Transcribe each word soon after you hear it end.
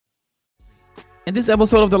In this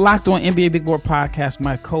episode of the Locked On NBA Big Board Podcast,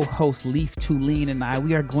 my co-host Leaf Tulane and I,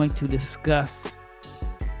 we are going to discuss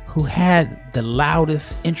who had the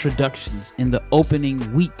loudest introductions in the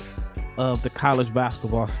opening week of the college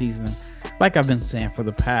basketball season. Like I've been saying for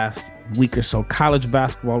the past week or so, college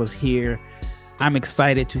basketball is here. I'm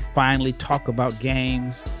excited to finally talk about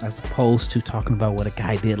games as opposed to talking about what a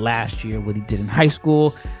guy did last year, what he did in high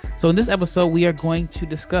school. So in this episode, we are going to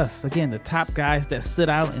discuss, again, the top guys that stood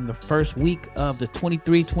out in the first week of the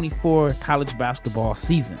 23-24 college basketball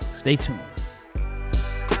season. Stay tuned.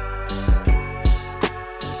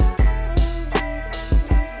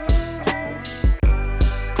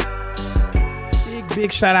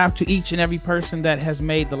 Big shout out to each and every person that has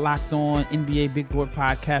made the Locked On NBA Big Board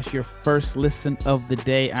Podcast your first listen of the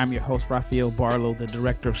day. I'm your host, Rafael Barlow, the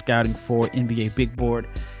director of scouting for NBA Big Board.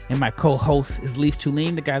 And my co-host is Leaf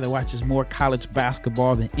Tulane, the guy that watches more college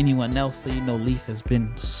basketball than anyone else. So you know Leaf has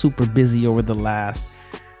been super busy over the last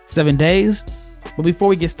 7 days. But before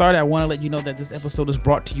we get started, I want to let you know that this episode is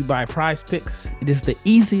brought to you by Prize Picks. It is the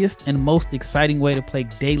easiest and most exciting way to play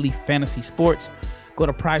daily fantasy sports. Go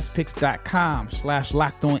to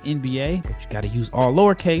prizepicks.com/LockedOnNBA, but you got to use all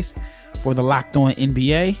lowercase for the Locked On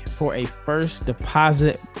NBA for a first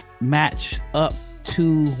deposit match up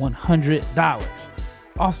to $100.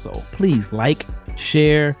 Also, please like,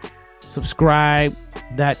 share, subscribe.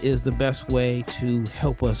 That is the best way to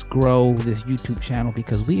help us grow this YouTube channel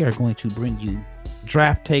because we are going to bring you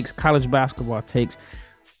draft takes, college basketball takes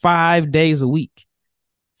 5 days a week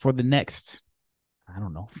for the next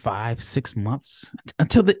 5-6 months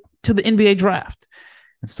until the NBA draft.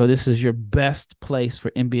 And so this is your best place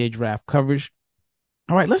for NBA draft coverage.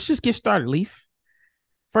 All right, let's just get started, Leaf.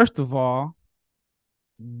 First of all,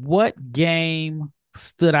 what game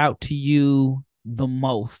stood out to you the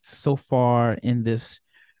most so far in this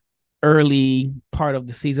early part of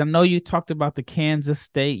the season? I know you talked about the Kansas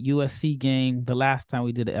State USC game the last time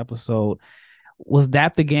we did an episode. Was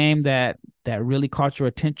that the game that really caught your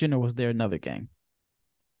attention, or was there another game?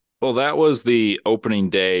 Well, that was the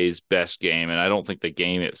opening day's best game, and I don't think the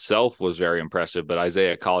game itself was very impressive, but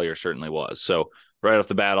Isaiah Collier certainly was. So right off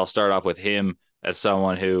the bat, I'll start off with him as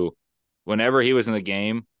someone who, whenever he was in the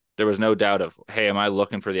game, there was no doubt of, hey, am I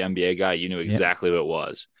looking for the NBA guy? You knew exactly what it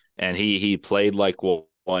was. And he played like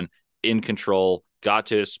one, in control, got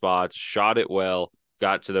to his spots, shot it well,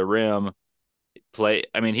 got to the rim,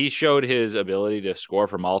 he showed his ability to score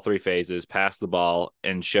from all three phases, pass the ball,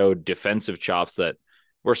 and showed defensive chops that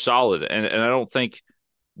were solid. And I don't think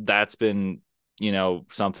that's been,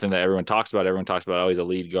 something that everyone talks about. Everyone talks about, he's a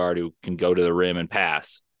lead guard who can go to the rim and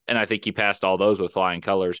pass. And I think he passed all those with flying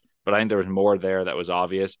colors. But I think there was more there that was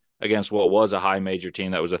obvious against what was a high major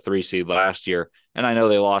team that was a 3 seed last year. And I know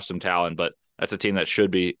they lost some talent, but that's a team that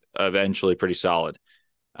should be eventually pretty solid.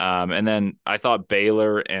 And then I thought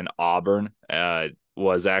Baylor and Auburn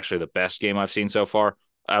was actually the best game I've seen so far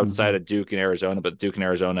outside of Duke and Arizona. But Duke and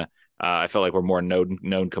Arizona, I felt like we're more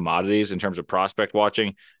known commodities in terms of prospect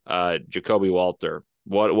watching. Jacoby Walter,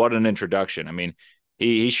 what an introduction. I mean,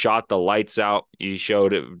 he shot the lights out. He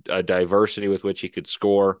showed a diversity with which he could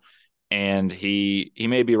score. And he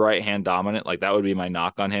may be right-hand dominant. Like, that would be my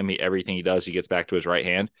knock on him. Everything he does, he gets back to his right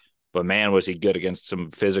hand. But, man, was he good against some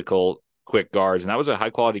physical, quick guards. And that was a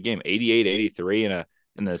high-quality game, 88-83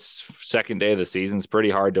 in the second day of the season. It's pretty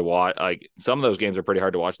hard to watch. Like, some of those games are pretty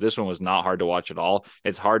hard to watch. This one was not hard to watch at all.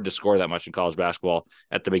 It's hard to score that much in college basketball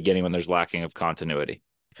at the beginning when there's lacking of continuity.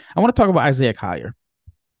 I want to talk about Isaiah Collier.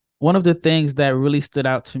 One of the things that really stood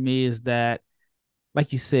out to me is that,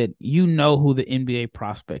 like you said, you know who the NBA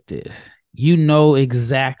prospect is. You know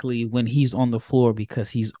exactly when he's on the floor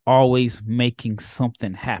because he's always making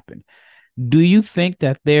something happen. Do you think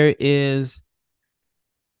that there is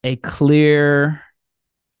a clear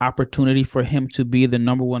opportunity for him to be the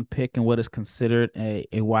number one pick in what is considered a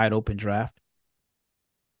wide open draft?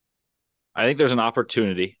 I think there's an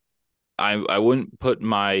opportunity. I wouldn't put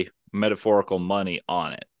my metaphorical money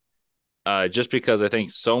on it, just because I think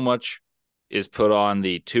so much is put on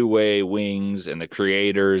the two-way wings and the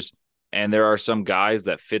creators, and there are some guys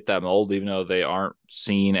that fit that mold, even though they aren't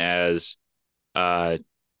seen as can't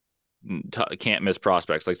miss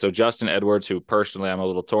prospects. Like, so Justin Edwards, who personally I'm a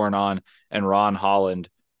little torn on, and Ron Holland,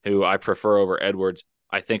 who I prefer over Edwards,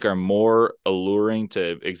 I think are more alluring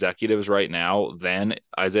to executives right now than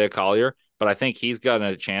Isaiah Collier. But I think he's got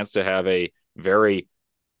a chance to have a very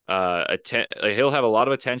he'll have a lot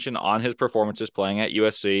of attention on his performances playing at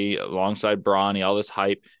USC alongside Bronny, all this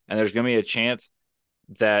hype. And there's going to be a chance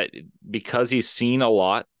that because he's seen a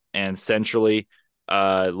lot and centrally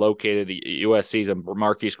located, the USC is a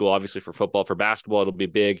marquee school, obviously for football, for basketball, it'll be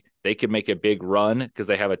big. They could make a big run because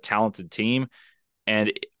they have a talented team.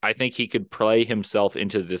 And I think he could play himself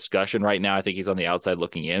into the discussion right now. I think he's on the outside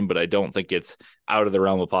looking in, but I don't think it's out of the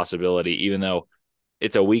realm of possibility, even though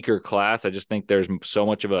it's a weaker class. I just think there's so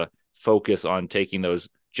much of a focus on taking those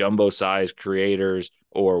jumbo size creators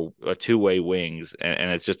or a two-way wings.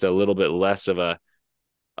 And it's just a little bit less of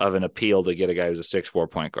an appeal to get a guy who's a 6'4"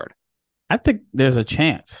 point guard. I think there's a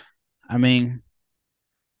chance. I mean,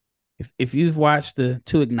 if you've watched the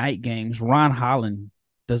two Ignite games, Ron Holland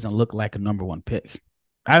doesn't look like a number one pick.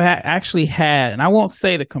 Actually had, and I won't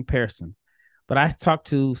say the comparison, but I talked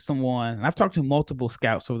to someone, and I've talked to multiple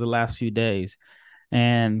scouts over the last few days,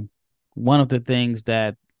 and one of the things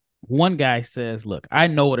that one guy says, look, I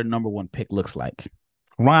know what a number one pick looks like.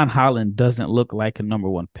 Ron Holland doesn't look like a number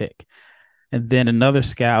one pick. And then another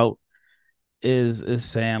scout is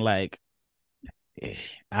saying like,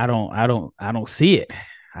 I don't see it.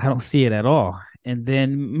 I don't see it at all. And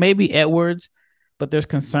then maybe Edwards, but there's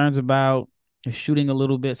concerns about shooting a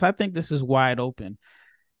little bit. So I think this is wide open.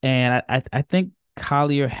 And I think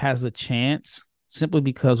Collier has a chance simply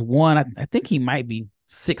because one, I think he might be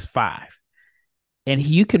 6'5". And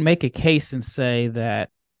you can make a case and say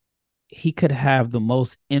that he could have the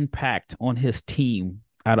most impact on his team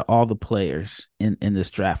out of all the players in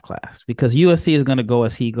this draft class, because USC is going to go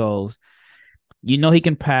as he goes. You know, he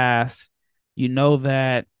can pass, you know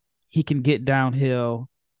that he can get downhill.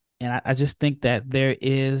 And I just think that there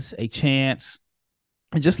is a chance.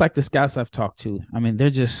 And just like the scouts I've talked to, I mean,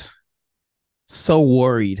 they're just so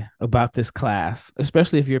worried about this class,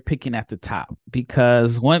 especially if you're picking at the top,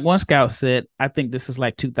 because one scout said, I think this is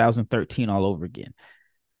like 2013 all over again.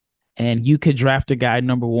 And you could draft a guy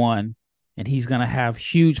number one, and he's going to have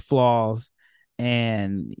huge flaws,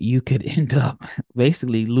 and you could end up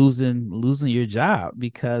basically losing your job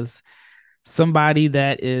because somebody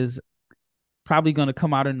that is probably going to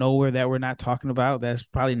come out of nowhere that we're not talking about, that's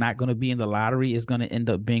probably not going to be in the lottery, is going to end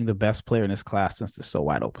up being the best player in this class since it's so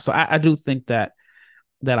wide open. So I do think that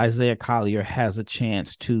Isaiah Collier has a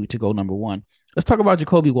chance to go number one. Let's talk about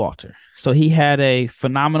Jacoby Walter. So he had a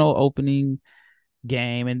phenomenal opening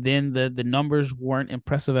game, and then the numbers weren't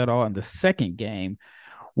impressive at all in the second game.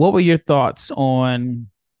 What were your thoughts on,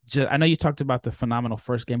 I know you talked about the phenomenal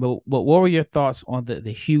first game, but what were your thoughts on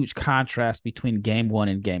the huge contrast between game one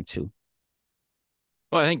and game two?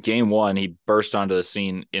 Well, I think game one, he burst onto the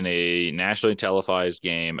scene in a nationally televised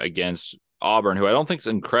game against Auburn, who I don't think is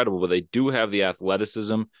incredible, but they do have the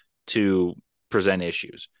athleticism to present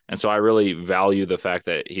issues. And so I really value the fact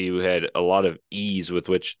that he had a lot of ease with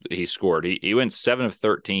which he scored. He went 7 of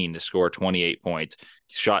 13 to score 28 points.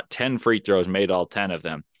 He shot 10 free throws, made all 10 of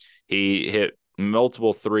them. He hit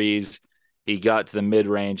multiple threes. He got to the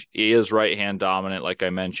mid-range. He is right-hand dominant, like I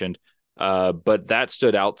mentioned. But that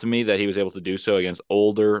stood out to me that he was able to do so against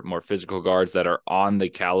older, more physical guards that are on the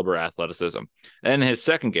caliber athleticism. And in his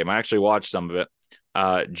second game, I actually watched some of it.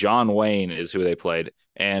 John Wayne is who they played.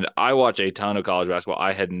 And I watch a ton of college basketball.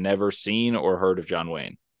 I had never seen or heard of John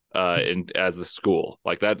Wayne as the school.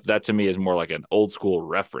 Like that to me is more like an old school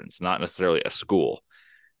reference, not necessarily a school.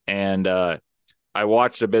 And I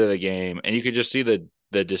watched a bit of the game, and you could just see the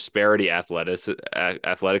disparity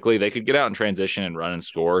athletically. They could get out in transition and run and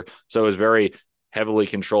score. So it was very heavily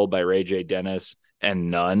controlled by Ray J. Dennis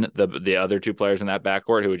and Nunn, the other two players in that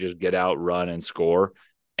backcourt, who would just get out, run, and score.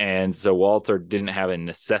 And so Walter didn't have a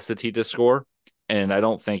necessity to score. And I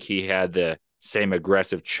don't think he had the same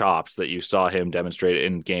aggressive chops that you saw him demonstrate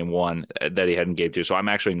in game one that he had in game two. So I'm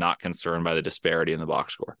actually not concerned by the disparity in the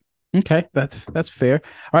box score. Okay, that's fair.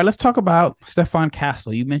 All right, let's talk about Stephon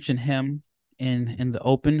Castle. You mentioned him in the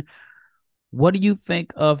open. What do you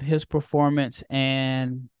think of his performance,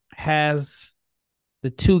 and has the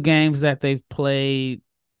two games that they've played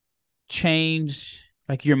changed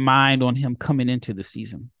like your mind on him coming into the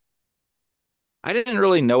season? I didn't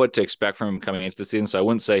really know what to expect from him coming into the season, so I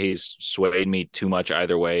wouldn't say he's swayed me too much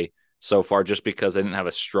either way so far, just because I didn't have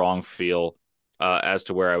a strong feel as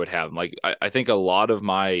to where I would have him. Like, I think a lot of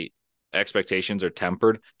my expectations are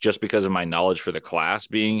tempered just because of my knowledge for the class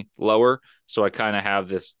being lower. So I kind of have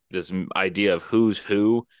this idea of who's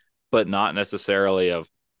who, but not necessarily of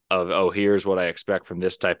oh, here's what I expect from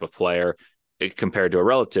this type of player compared to a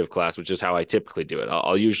relative class, which is how I typically do it.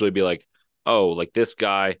 I'll usually be like, oh, like this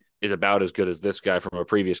guy is about as good as this guy from a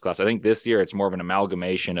previous class. I think this year it's more of an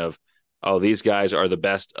amalgamation of, oh, these guys are the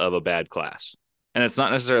best of a bad class. And it's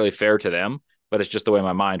not necessarily fair to them, but it's just the way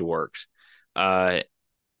my mind works.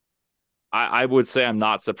 I would say I'm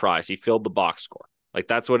not surprised. He filled the box score. Like,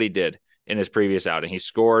 that's what he did in his previous outing. He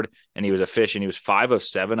scored, and he was efficient. He was 5 of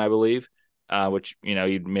 7, I believe, which,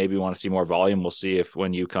 you'd maybe want to see more volume. We'll see if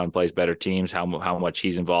when UConn plays better teams, how much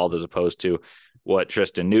he's involved as opposed to what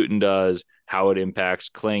Tristan Newton does, how it impacts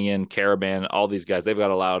Klingon, Caravan, all these guys. They've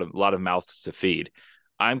got a lot of mouths to feed.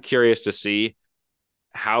 I'm curious to see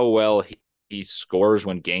how well he scores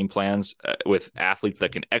when game plans with athletes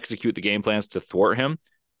that can execute the game plans to thwart him.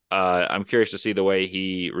 I'm curious to see the way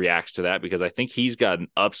he reacts to that, because I think he's got an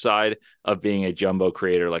upside of being a jumbo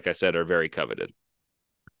creator, like I said, are very coveted.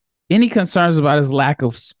 Any concerns about his lack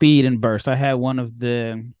of speed and burst? I had one of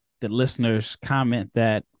the listeners comment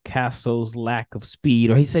that Castle's lack of speed,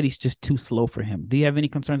 or he said he's just too slow for him. Do you have any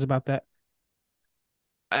concerns about that?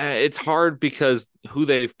 It's hard because who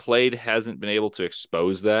they've played hasn't been able to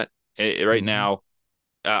expose that. Right now,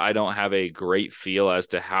 I don't have a great feel as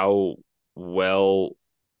to how well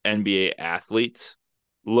NBA athletes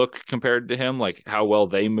look compared to him, like how well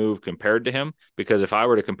they move compared to him. Because if I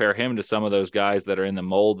were to compare him to some of those guys that are in the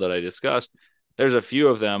mold that I discussed, there's a few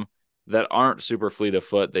of them that aren't super fleet of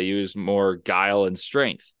foot. They use more guile and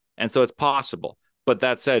strength. And so it's possible. But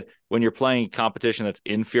that said, when you're playing competition that's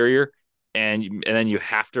inferior, and then you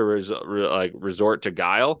have to resort to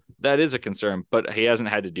guile, that is a concern. But he hasn't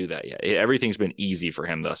had to do that yet. Everything's been easy for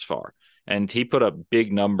him thus far. And he put up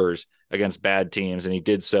big numbers against bad teams, and he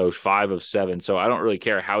did so 5 of 7. So I don't really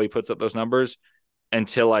care how he puts up those numbers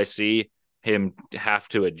until I see him have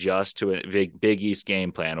to adjust to a big East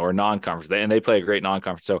game plan or non-conference. And they play a great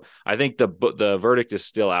non-conference. So I think the verdict is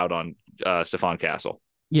still out on Stephon Castle.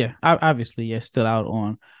 Yeah, obviously, it's still out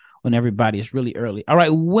on when everybody is really early. All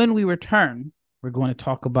right, when we return, we're going to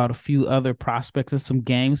talk about a few other prospects and some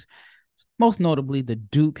games, most notably the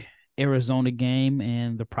Duke-Arizona game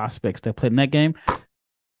and the prospects that played in that game.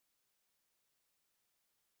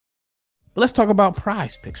 But let's talk about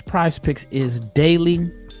Prize Picks. Prize Picks is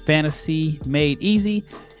daily fantasy made easy.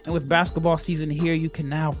 And with basketball season here, you can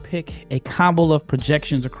now pick a combo of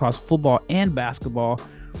projections across football and basketball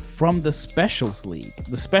from the Specials League.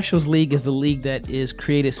 The Specials League is a league that is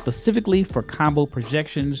created specifically for combo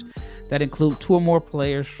projections that include 2 or more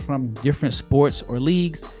players from different sports or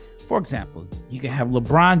leagues. For example, you can have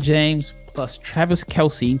LeBron James plus Travis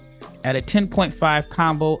Kelce at a 10.5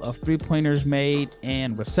 combo of 3-pointers made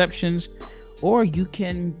and receptions, or you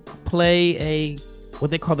can play what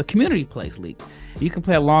they call the Community Plays League. You can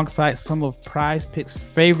play alongside some of Prize Picks'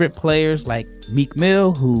 favorite players like Meek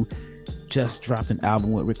Mill, who just dropped an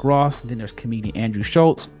album with Rick Ross. Then there's comedian Andrew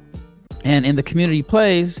Schultz. And in the Community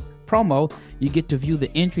Plays promo, you get to view the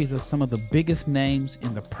entries of some of the biggest names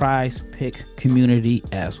in the Prize Pick community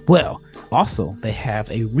as well. Also, they have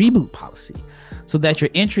a reboot policy so that your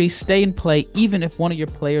entries stay in play even if one of your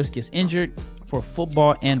players gets injured. For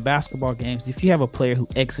football and basketball games, if you have a player who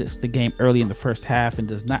exits the game early in the first half and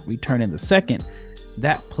does not return in the second,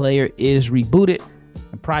 that player is rebooted.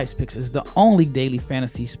 And Prize Picks is the only daily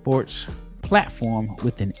fantasy sports platform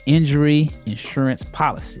with an injury insurance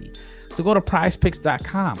policy. So go to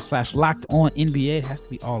prizepicks.com/lockedonnba. It has to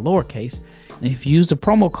be all lowercase. And if you use the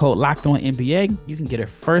promo code LockedOnNBA, you can get a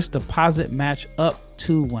first deposit match up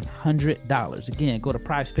to $100. Again, go to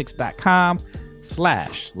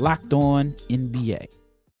prizepicks.com/lockedonnba.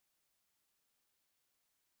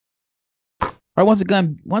 All right,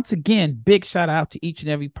 once again, big shout out to each and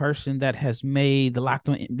every person that has made the Locked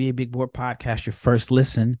On NBA Big Board podcast your first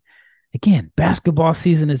listen. Again, basketball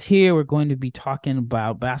season is here. We're going to be talking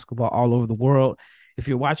about basketball all over the world. If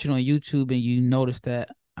you're watching on YouTube and you notice that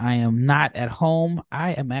I am not at home,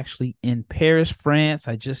 I am actually in Paris, France.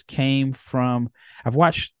 I've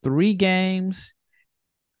watched 3 games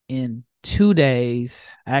in 2 days.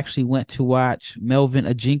 I actually went to watch Melvin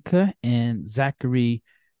Ajinka and Zachary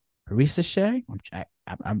Rissacher.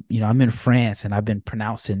 I'm in France and I've been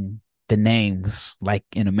pronouncing the names like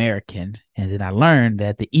an American, and then I learned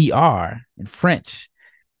that the ER in French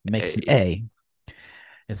makes an A.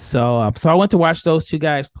 And so I went to watch those 2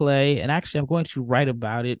 guys play, and actually I'm going to write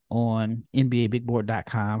about it on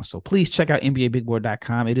NBABigBoard.com. So please check out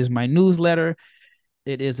NBABigBoard.com. It is my newsletter.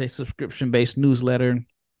 It is a subscription-based newsletter.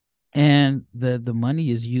 And the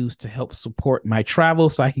money is used to help support my travel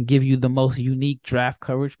so I can give you the most unique draft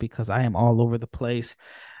coverage because I am all over the place.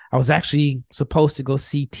 I was actually supposed to go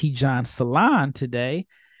see Tijan Salon today,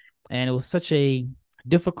 and it was such a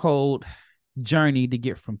difficult journey to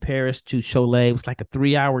get from Paris to Cholet. It was like a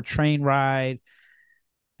 3-hour train ride.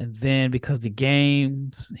 And then because the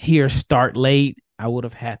games here start late, I would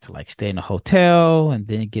have had to stay in a hotel and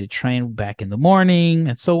then get a train back in the morning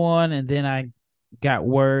and so on. And then I got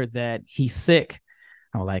word that he's sick.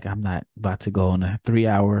 I'm like, I'm not about to go on a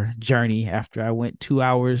 3-hour journey after I went 2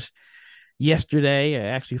 hours yesterday,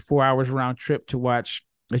 actually 4 hours round trip to watch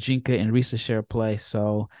Ajinka and Rissacher play.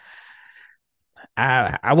 So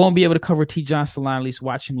I won't be able to cover T. John Salon, at least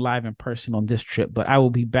watch him live in person on this trip, but I will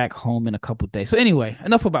be back home in a couple days. So anyway,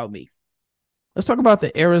 enough about me. Let's talk about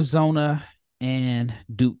the Arizona and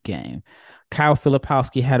Duke game. Kyle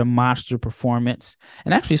Filipowski had a monster performance,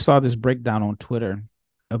 and actually saw this breakdown on Twitter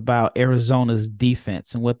about Arizona's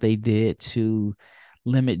defense and what they did to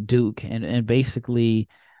limit Duke, and basically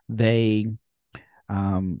they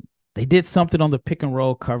um, they did something on the pick and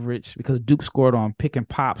roll coverage because Duke scored on pick and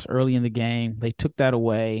pops early in the game. They took that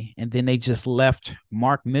away, and then they just left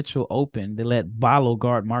Mark Mitchell open. They let Ballo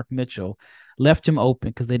guard Mark Mitchell, left him open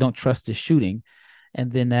because they don't trust his shooting,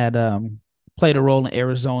 and then that played a role in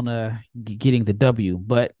Arizona getting the W.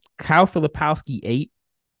 But Kyle Filipowski, 8.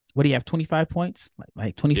 What do you have? 25 points,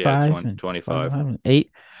 like Yeah, 25 and 25.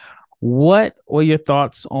 8. What were your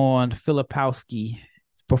thoughts on Filipowski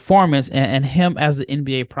performance and him as the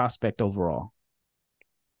NBA prospect overall?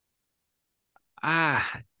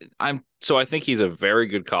 Ah, I think he's a very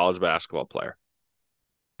good college basketball player.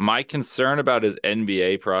 My concern about his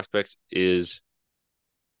NBA prospects is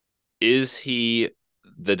he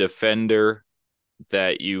the defender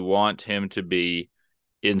that you want him to be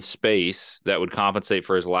in space that would compensate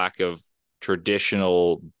for his lack of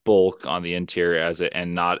traditional bulk on the interior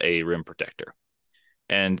and not a rim protector?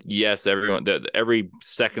 And yes, every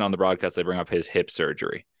second on the broadcast they bring up his hip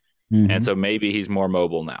surgery. Mm-hmm. And so maybe he's more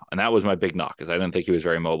mobile now. And that was my big knock, because I didn't think he was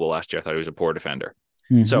very mobile last year. I thought he was a poor defender.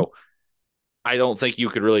 Mm-hmm. So I don't think you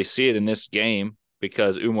could really see it in this game,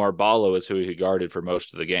 because Umar Ballo is who he guarded for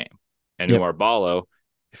most of the game. And Yep. Umar Ballo,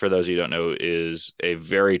 for those of you who don't know, is a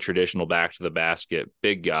very traditional back to the basket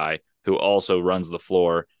big guy who also runs the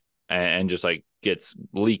floor and just like gets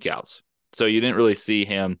leak outs. So you didn't really see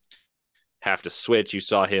him have to switch. You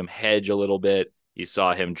saw him hedge a little bit. You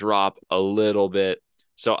saw him drop a little bit.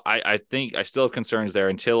 So I think I still have concerns there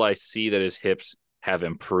until I see that his hips have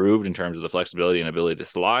improved in terms of the flexibility and ability to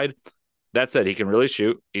slide. That said, he can really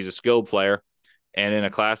shoot. He's a skilled player. And in a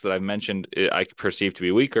class that I've mentioned I perceive to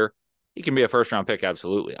be weaker, he can be a first-round pick,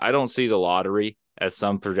 absolutely. I don't see the lottery as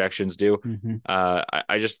some projections do. Mm-hmm.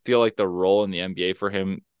 I just feel like the role in the NBA for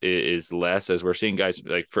him is less, as we're seeing guys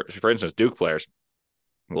like, for instance, Duke players,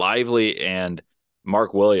 Lively and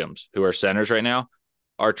Mark Williams, who are centers right now,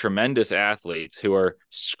 are tremendous athletes who are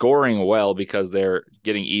scoring well because they're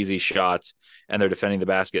getting easy shots and they're defending the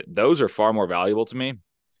basket. Those are far more valuable to me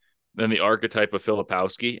than the archetype of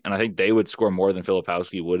Filipowski. And I think they would score more than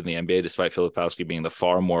Filipowski would in the NBA, despite Filipowski being the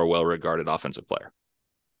far more well-regarded offensive player.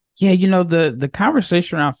 Yeah, the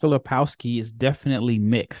conversation around Filipowski is definitely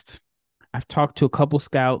mixed. I've talked to a couple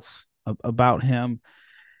scouts about him,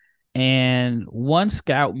 and one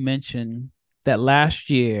scout mentioned that last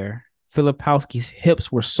year Filipowski's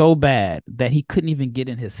hips were so bad that he couldn't even get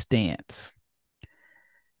in his stance.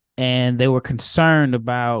 And they were concerned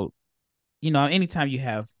about, anytime you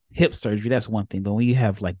have hip surgery, that's one thing, but when you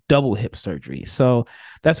have like double hip surgery. So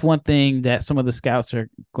that's one thing that some of the scouts are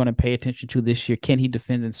going to pay attention to this year. Can he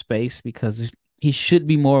defend in space? Because he should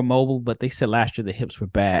be more mobile, but they said last year the hips were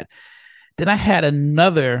bad. Then I had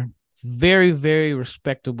another very, very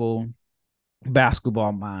respectable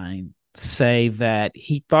basketball mind say that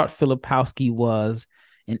he thought Filipowski was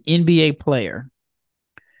an NBA player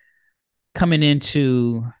coming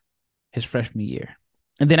into his freshman year.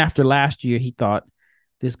 And then after last year, he thought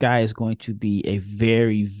this guy is going to be a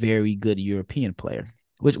very, very good European player,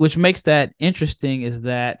 which makes that interesting, is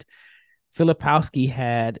that Filipowski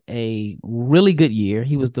had a really good year.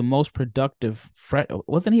 He was the most productive.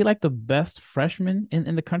 Wasn't he like the best freshman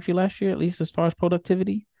in the country last year, at least as far as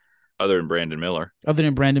productivity? Other than Brandon Miller. Other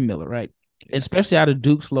than Brandon Miller, right? Yeah. Especially out of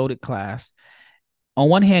Duke's loaded class. On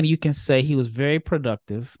one hand, you can say he was very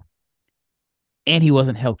productive, and he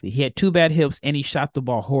wasn't healthy. He had 2 bad hips, and he shot the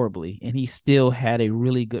ball horribly, and he still had a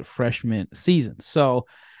really good freshman season. So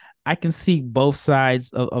I can see both sides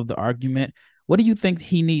of the argument. What do you think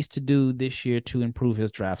he needs to do this year to improve his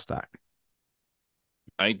draft stock?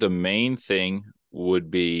 I think the main thing would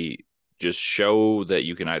be just show that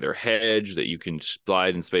you can either hedge, that you can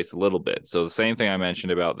slide in space a little bit. So the same thing I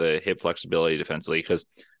mentioned about the hip flexibility defensively, because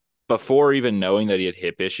before even knowing that he had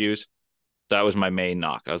hip issues, that was my main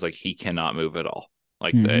knock. I was like, he cannot move at all.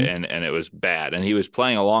 And it was bad. And he was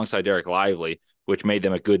playing alongside Derek Lively, which made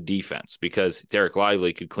them a good defense, because Derek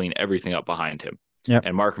Lively could clean everything up behind him. Yep.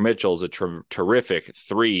 And Mark Mitchell is a terrific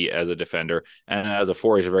 3 as a defender, and as a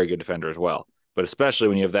 4, he's a very good defender as well. But especially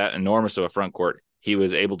when you have that enormous of a front court, he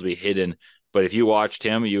was able to be hidden. But if you watched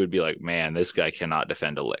him, you would be like, man, this guy cannot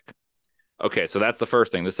defend a lick. Okay, so that's the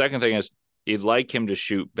first thing. The second thing is, you'd like him to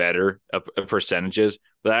shoot better percentages,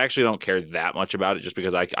 but I actually don't care that much about it, just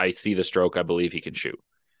because I see the stroke. I believe he can shoot.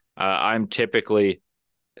 I'm typically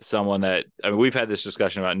someone that, I mean, we've had this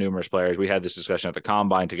discussion about numerous players. We had this discussion at the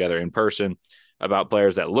combine together in person about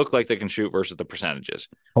players that look like they can shoot versus the percentages.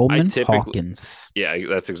 I Coleman typically, Hawkins. yeah,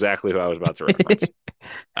 that's exactly who I was about to reference.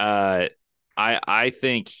 Uh, I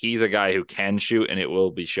think he's a guy who can shoot, and it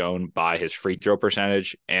will be shown by his free throw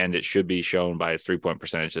percentage, and it should be shown by his 3-point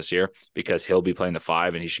percentage this year because he'll be playing the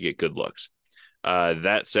 5 and he should get good looks.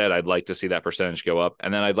 That said, I'd like to see that percentage go up,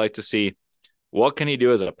 and then I'd like to see what can he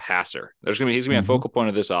do as a passer. He's gonna be a focal point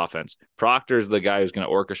of this offense. Proctor's the guy who's going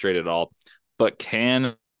to orchestrate it all, but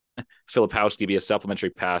can Filipowski be a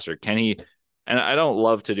supplementary passer? Can he? And I don't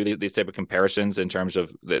love to do these type of comparisons in terms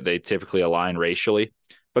of that they typically align racially,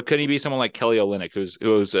 but could he be someone like Kelly Olynyk,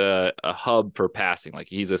 who's a hub for passing? Like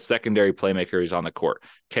he's a secondary playmaker who's on the court.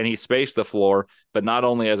 Can he space the floor, but not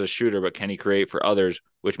only as a shooter, but can he create for others,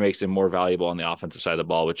 which makes him more valuable on the offensive side of the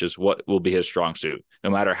ball, which is what will be his strong suit. No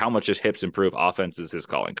matter how much his hips improve, offense is his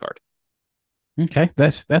calling card. Okay,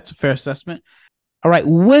 that's a fair assessment. All right,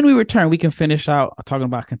 when we return, we can finish out talking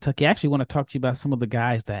about Kentucky. I actually want to talk to you about some of the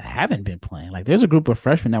guys that haven't been playing. Like there's a group of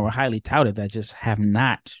freshmen that were highly touted that just have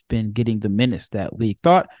not been getting the minutes that we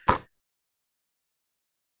thought.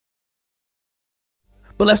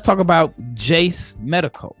 But let's talk about Jace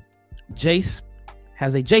Medical. Jace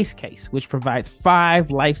has a Jace case, which provides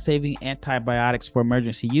 5 life-saving antibiotics for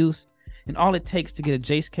emergency use. And all it takes to get a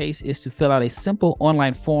Jace case is to fill out a simple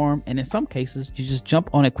online form. And in some cases, you just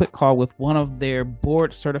jump on a quick call with one of their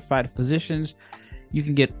board-certified physicians. You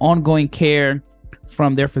can get ongoing care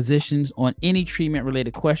from their physicians on any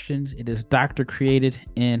treatment-related questions. It is doctor-created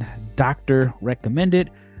and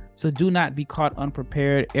doctor-recommended. So do not be caught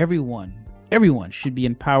unprepared. Everyone should be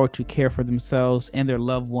empowered to care for themselves and their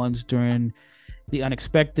loved ones during the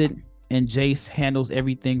unexpected. And Jace handles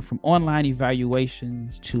everything from online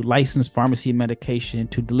evaluations to licensed pharmacy medication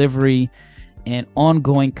to delivery and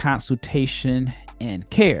ongoing consultation and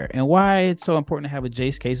care. And why it's so important to have a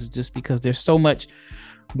Jace case is just because there's so much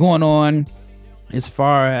going on as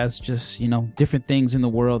far as just, different things in the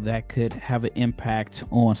world that could have an impact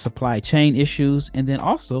on supply chain issues. And then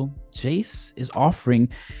also Jace is offering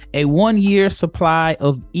a 1-year supply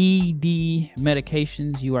of ED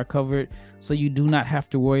medications. You are covered, so you do not have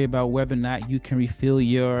to worry about whether or not you can refill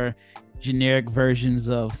your generic versions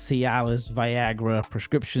of Cialis, Viagra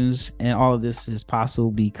prescriptions. And all of this is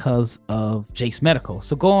possible because of Jace Medical.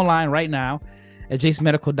 So go online right now at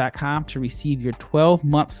jacemedical.com to receive your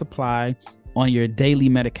 12-month supply on your daily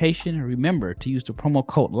medication. And remember to use the promo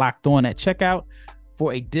code Locked On at checkout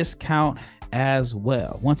for a discount as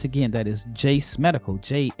well. Once again, that is Jace Medical,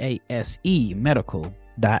 JASE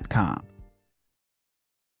medical.com.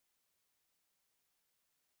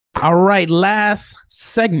 All right, last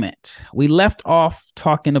segment. We left off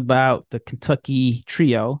talking about the Kentucky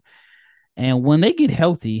trio. And when they get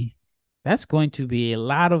healthy, that's going to be a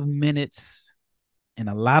lot of minutes and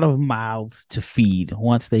a lot of mouths to feed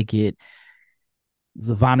once they get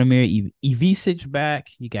Zvonimir Ivisic back.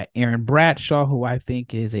 You got Aaron Bradshaw, who I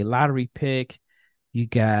think is a lottery pick. You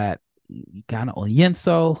got Ghana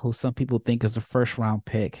Onyenso, who some people think is a first-round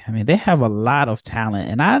pick. I mean, they have a lot of talent,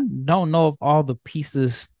 and I don't know if all the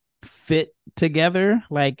pieces fit together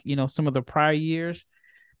like, some of the prior years.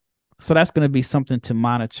 So that's going to be something to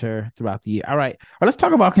monitor throughout the year. All right, let's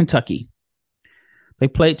talk about Kentucky. They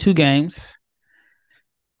played 2 games.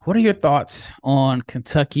 What are your thoughts on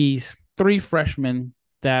Kentucky's 3 freshmen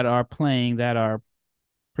that are playing that are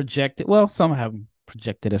projected? Well, some have them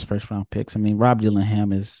projected as first-round picks. I mean, Rob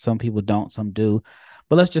Dillingham is, some people don't, some do.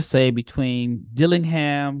 But let's just say between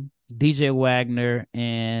Dillingham, DJ Wagner,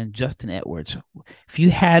 and Justin Edwards, if you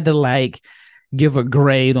had to give a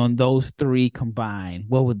grade on those 3 combined,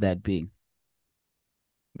 what would that be?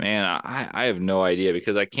 Man, I have no idea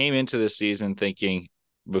because I came into this season thinking,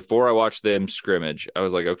 before I watched them scrimmage, I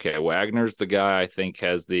was like, okay, Wagner's the guy I think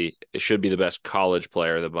it should be the best college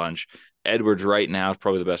player of the bunch. Edwards right now is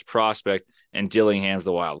probably the best prospect, and Dillingham's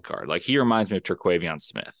the wild card. Like, he reminds me of Terquavion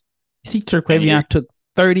Smith. You see, Terquavion took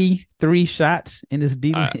 33 shots in his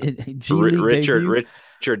G League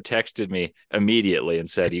Richard texted me immediately and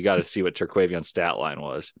said, you got to see what Terquavion's stat line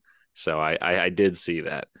was. So I did see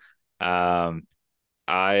that. But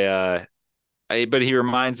he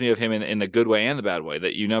reminds me of him in the good way and the bad way,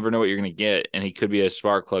 that you never know what you're going to get. And he could be a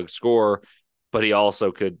spark plug scorer, but he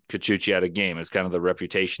also could shoot you out of game. Is kind of the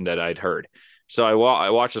reputation that I'd heard. So I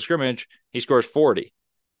watched the scrimmage. He scores 40,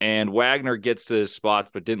 and Wagner gets to his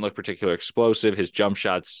spots, but didn't look particularly explosive. His jump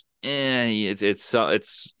shots,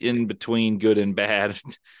 it's in between good and bad.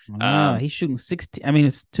 He's shooting 16. I mean,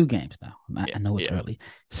 it's 2 games now. I know it's early.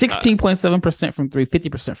 16.7% from 3,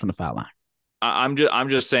 50% from the foul line. I'm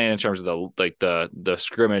just saying in terms of the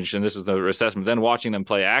scrimmage, and this is the assessment. Then watching them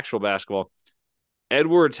play actual basketball,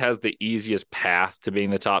 Edwards has the easiest path to being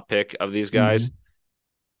the top pick of these Hmm. guys,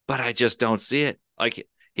 but I just don't see it. Like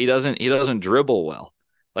he doesn't dribble well.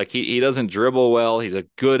 Like he doesn't dribble well. He's a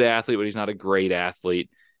good athlete, but he's not a great athlete.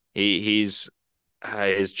 He's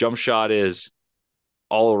his jump shot is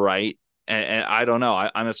all right, and I don't know.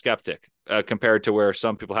 I'm a skeptic compared to where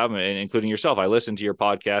some people have him, including yourself. I listened to your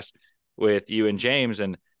podcast with you and James,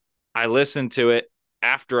 and I listened to it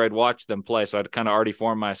after I'd watched them play, so I'd kind of already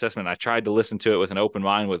formed my assessment. I tried to listen to it with an open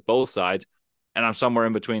mind with both sides, and I'm somewhere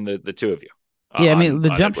in between the two of you Yeah, I mean on the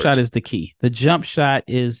on jump shot Edwards. is the key. The jump shot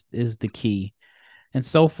is the key. And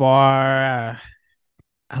so far,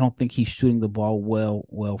 I don't think he's shooting the ball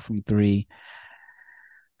well from three.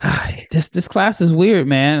 This class is weird,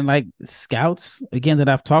 man. Like scouts again that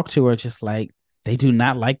I've talked to are just like they do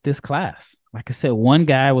not like this class. Like I said, one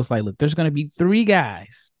guy was like, "Look, there's going to be three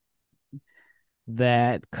guys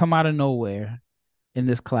that come out of nowhere in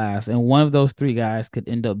this class, and one of those three guys could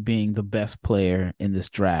end up being the best player in this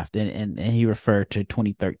draft." And he referred to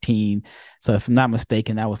 2013. So if I'm not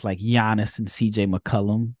mistaken, that was like Giannis and CJ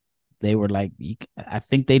McCollum. They were like, I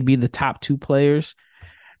think they'd be the top two players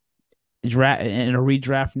draft in a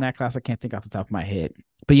redraft from that class. I can't think off the top of my head.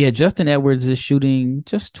 But yeah, Justin Edwards is shooting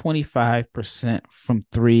just 25% from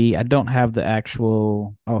three. I don't have the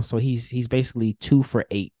actual. Oh, so he's basically 2 for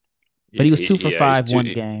 8, but he was two for Yeah, he's five two. one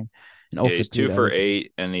game and 0 Yeah, for he's 3 two the for other game.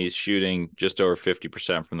 eight, and he's shooting just over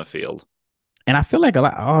 50% from the field. And I feel like a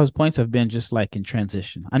lot all his points have been just like in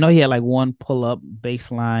transition. I know he had like one pull up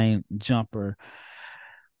baseline jumper.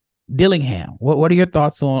 Dillingham. What are your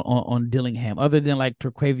thoughts on Dillingham? Other than like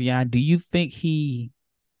Turquavion, do you think he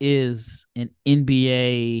is an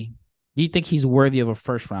NBA? Do you think he's worthy of a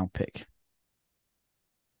first round pick?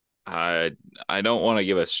 I I don't want to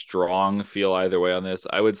give a strong feel either way on this.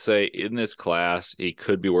 I would say in this class, he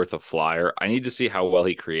could be worth a flyer. I need to see how well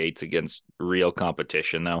he creates against real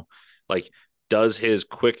competition, though. Like, does his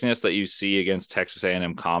quickness that you see against Texas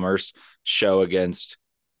A&M Commerce show against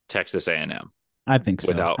Texas A&M I think so.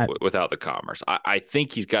 without the Commerce? I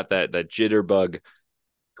think he's got that jitterbug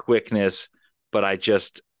quickness, but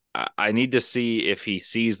I need to see if he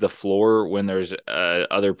sees the floor when there's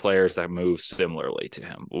other players that move similarly to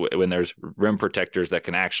him. When there's rim protectors that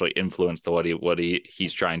can actually influence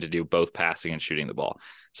he's trying to do, both passing and shooting the ball.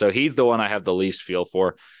 So he's the one I have the least feel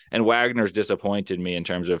for. And Wagner's disappointed me in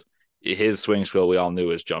terms of his swing skill. We all knew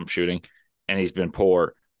is jump shooting, and he's been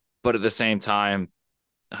poor. But at the same time,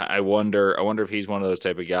 I wonder if he's one of those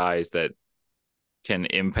type of guys that can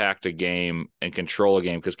impact a game and control a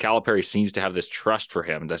game, because Calipari seems to have this trust for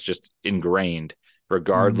him that's just ingrained,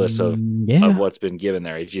 regardless of Yeah. what's been given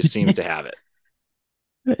there. He just seems to have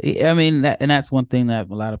it. I mean, that's one thing that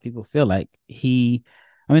a lot of people feel like I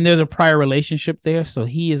mean, there's a prior relationship there, so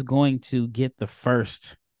he is going to get the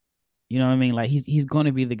first. You know what I mean? Like he's going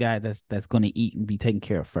to be the guy that's going to eat and be taken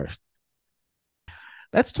care of first.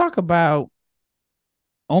 Let's talk about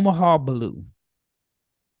Omaha Blue,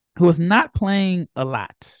 who is not playing a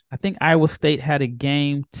lot. I think Iowa State had a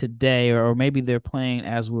game today, or maybe they're playing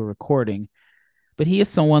as we're recording, but he is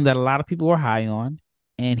someone that a lot of people are high on,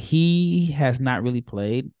 and he has not really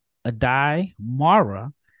played. Adai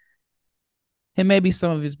Mara, and maybe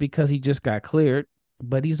some of it's because he just got cleared,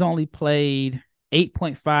 but he's only played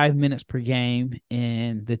 8.5 minutes per game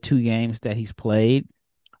in the two games that he's played.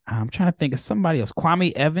 I'm trying to think of somebody else.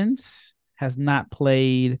 Kwame Evans has not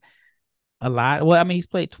played a lot. Well, I mean, he's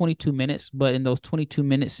played 22 minutes, but in those 22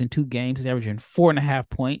 minutes in two games, he's averaging 4.5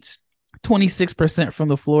 points, 26% from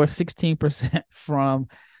the floor, 16% from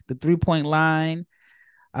the 3 point line.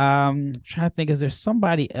 Trying to think, is there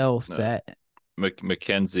somebody else No. that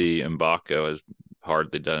Mackenzie Mbako has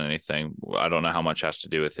hardly done anything. I don't know how much has to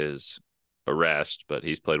do with his arrest, but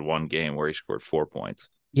he's played one game where he scored 4 points.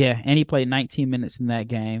 yeah, and he played 19 minutes in that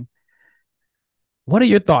game. What are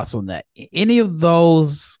your thoughts on that? Any of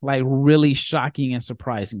those like really shocking and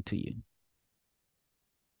surprising to you?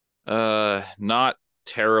 Not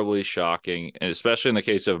terribly shocking, and especially in the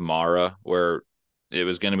case of Mara, where it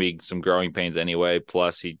was going to be some growing pains anyway.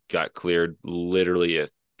 Plus, he got cleared literally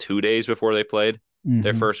 2 days before they played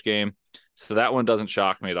their Mm-hmm. first game, so that one doesn't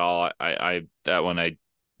shock me at all. I that one I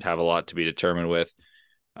have a lot to be determined with.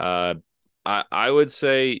 Uh, I would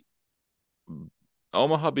say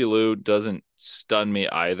Omaha Bilou doesn't stun me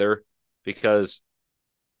either, because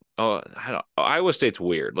Iowa State's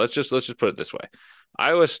weird. Let's just put it this way.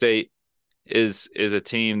 Iowa State is a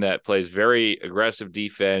team that plays very aggressive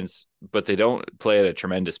defense, but they don't play at a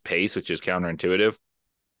tremendous pace, which is counterintuitive.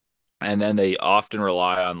 And then they often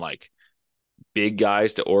rely on like big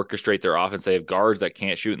guys to orchestrate their offense. They have guards that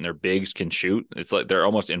can't shoot and their bigs can shoot. It's like they're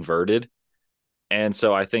almost inverted. And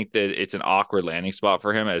so I think that it's an awkward landing spot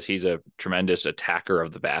for him as he's a tremendous attacker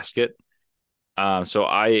of the basket. So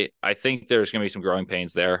I think there's going to be some growing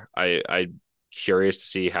pains there. I'm curious to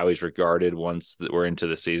see how he's regarded once we're into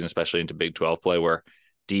the season, especially into Big 12 play where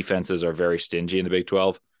defenses are very stingy in the Big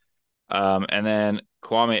 12. And then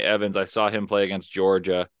Kwame Evans, I saw him play against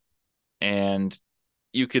Georgia, and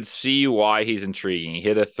you could see why he's intriguing. He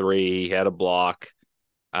hit a three, he had a block,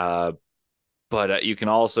 but you can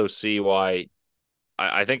also see why.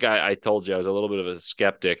 I think I told you I was a little bit of a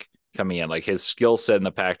skeptic coming in. Like his skill set in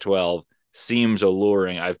the Pac-12 seems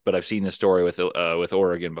alluring. I've seen this story with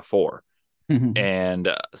Oregon before, and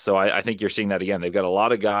so I think you're seeing that again. They've got a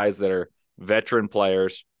lot of guys that are veteran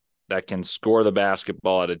players that can score the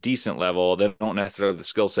basketball at a decent level. They don't necessarily have the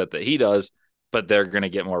skill set that he does, but they're going to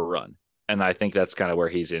get more run. And I think that's kind of where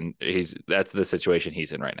he's in. That's the situation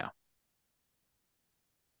he's in right now.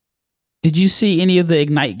 Did you see any of the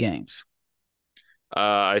Ignite games?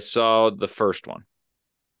 I saw the first one.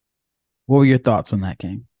 What were your thoughts on that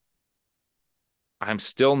game? I'm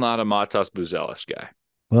still not a Matas Buzelis guy.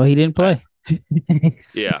 Well, he didn't play.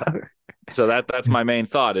 Yeah. So that's my main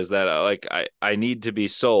thought is that I need to be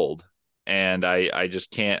sold, and I just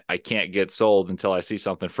can't get sold until I see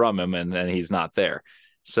something from him, and then he's not there.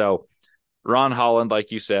 So Ron Holland,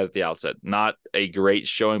 like you said at the outset, not a great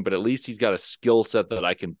showing, but at least he's got a skill set that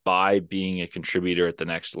I can buy being a contributor at the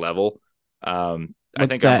next level. I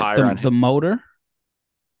think I'm higher on the motor.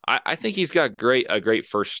 I think he's got a great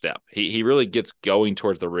first step. He really gets going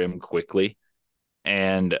towards the rim quickly,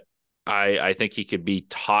 and I think he could be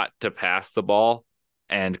taught to pass the ball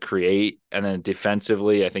and create. And then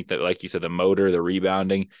defensively, I think that, like you said, the motor, the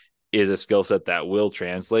rebounding is a skill set that will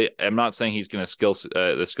translate. I'm not saying he's going to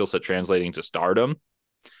the skill set translating to stardom,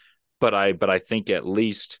 but I think at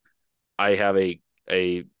least I have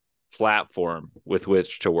a platform with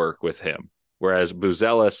which to work with him. Whereas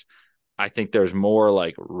Buzelis, I think there's more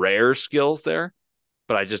like rare skills there,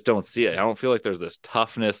 but I just don't see it. I don't feel like there's this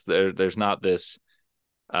toughness. There's not this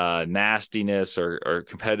nastiness or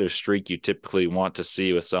competitive streak you typically want to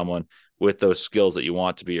see with someone with those skills that you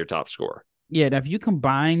want to be your top scorer. Yeah, if you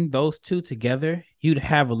combine those two together, you'd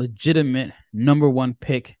have a legitimate number one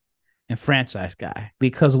pick and franchise guy,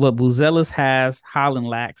 because what Buzelis has, Holland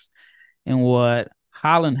lacks, and what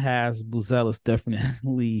Holland has, Buzelis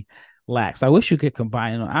definitely lacks. I wish you could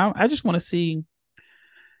combine them. I just want to see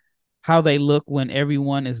how they look when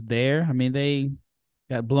everyone is there. I mean, they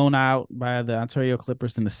got blown out by the Ontario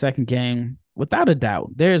Clippers in the second game. Without a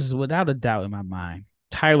doubt in my mind,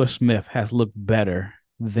 Tyler Smith has looked better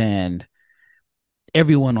than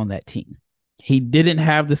everyone on that team. He didn't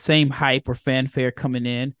have the same hype or fanfare coming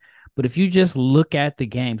in, but if you just look at the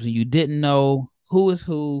games and you didn't know who is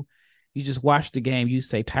who, you just watch the game, you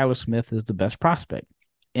say Tyler Smith is the best prospect.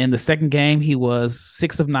 In the second game, he was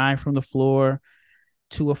 6 of 9 from the floor,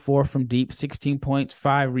 2 of 4 from deep, 16 points,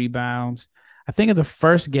 5 rebounds. I think in the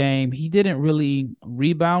first game, he didn't really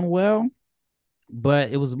rebound well,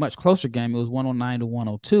 but it was a much closer game. It was 109 to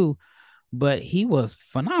 102, but he was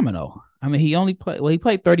phenomenal. I mean, he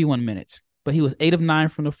played 31 minutes, but he was 8 of 9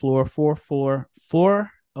 from the floor, 4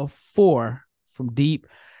 of 4 from deep,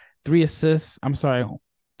 3 assists.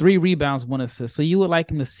 3 rebounds, 1 assist. So you would like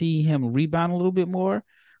him to see him rebound a little bit more.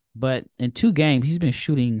 But in 2 games, he's been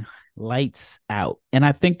shooting lights out. And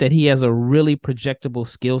I think that he has a really projectable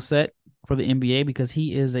skill set for the NBA because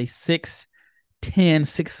he is a 6'10",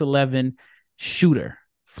 6'11" shooter,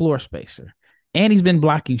 floor spacer. And he's been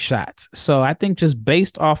blocking shots. So I think just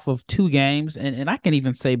based off of 2 games, and I can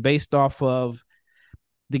even say based off of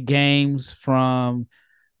the games from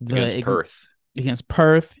against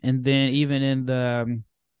Perth, and then even in the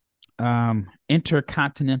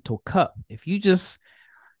Intercontinental Cup, if you just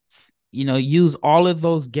use all of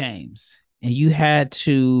those games and you had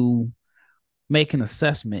to make an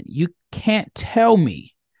assessment, you can't tell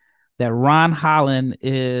me that Ron Holland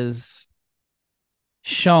is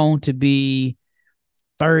shown to be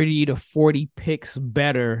 30 to 40 picks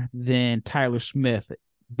better than Tyler Smith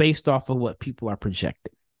based off of what people are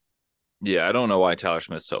projecting. Yeah, I don't know why Tyler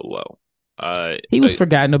Smith's so low. He was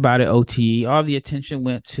forgotten about at OTE. All the attention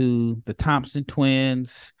went to the Thompson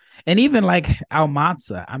twins. And even like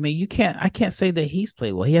Almanza, I mean, I can't say that he's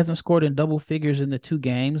played well. He hasn't scored in double figures in the 2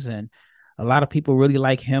 games, and a lot of people really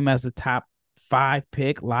like him as a top 5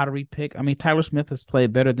 pick, lottery pick. I mean, Tyler Smith has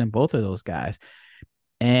played better than both of those guys.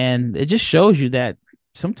 And it just shows you that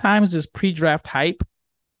sometimes this pre-draft hype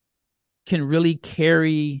can really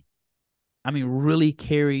carry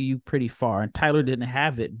you pretty far. And Tyler didn't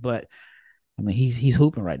have it, but I mean, he's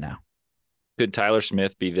hooping right now. Could Tyler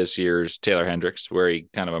Smith be this year's Taylor Hendricks, where he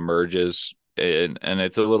kind of emerges? And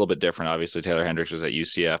it's a little bit different. Obviously, Taylor Hendricks was at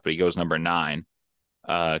UCF, but he goes number 9.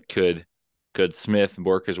 Could Smith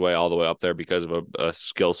work his way all the way up there because of a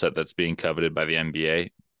skill set that's being coveted by the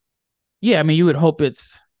NBA? Yeah, I mean, you would hope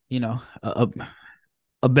it's,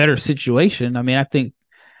 a better situation. I mean, I think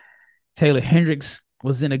Taylor Hendricks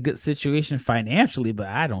was in a good situation financially, but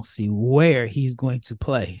I don't see where he's going to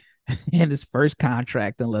play in his first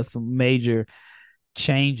contract unless some major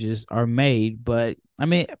changes are made. But I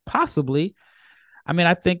mean, possibly. I mean,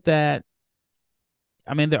 I think that,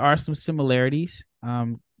 there are some similarities.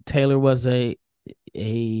 Taylor was a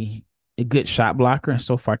good shot blocker, and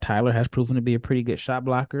so far Tyler has proven to be a pretty good shot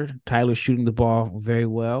blocker. Tyler's shooting the ball very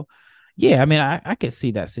well. Yeah, I mean, I could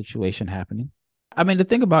see that situation happening. I mean, the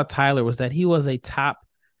thing about Tyler was that he was a top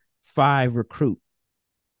 5 recruit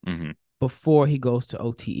before he goes to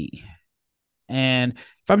OTE. And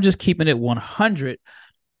if I'm just keeping it 100,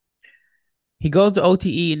 he goes to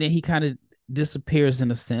OTE and then he kind of disappears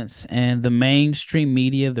in a sense. And the mainstream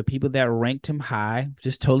media, the people that ranked him high,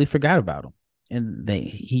 just totally forgot about him. And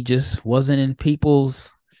he just wasn't in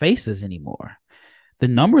people's faces anymore. The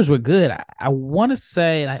numbers were good. I want to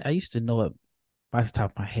say, and I used to know it by the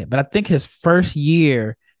top of my head, but I think his first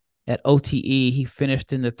year at OTE, he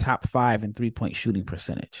finished in the top 5 in 3-point shooting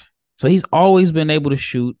percentage. So he's always been able to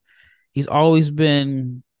shoot. He's always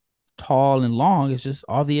been tall and long. It's just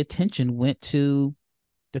all the attention went to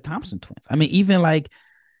the Thompson twins. I mean, even like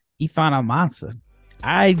Ifan Almansa,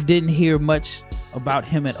 I didn't hear much about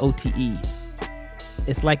him at OTE.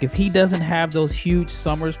 It's like if he doesn't have those huge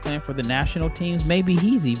summers playing for the national teams, maybe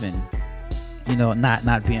he's even,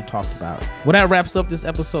 not being talked about. Well, that wraps up this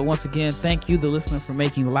episode. Once again, thank you, the listener, for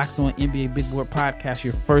making the Locked On NBA Big Board podcast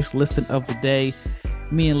your first listen of the day.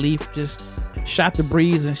 Me and Leaf just shot the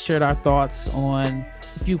breeze and shared our thoughts on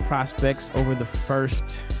a few prospects over the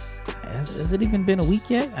first, has it even been a week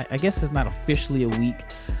yet? I guess it's not officially a week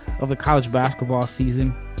of the college basketball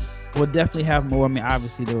season. We'll definitely have more. I mean,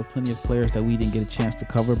 obviously, there were plenty of players that we didn't get a chance to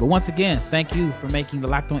cover. But once again, thank you for making the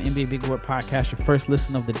Locked On NBA Big Board podcast your first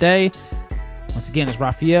listen of the day. Once again, it's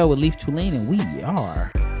Raphael with Leaf Tulane, and we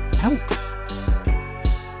are out.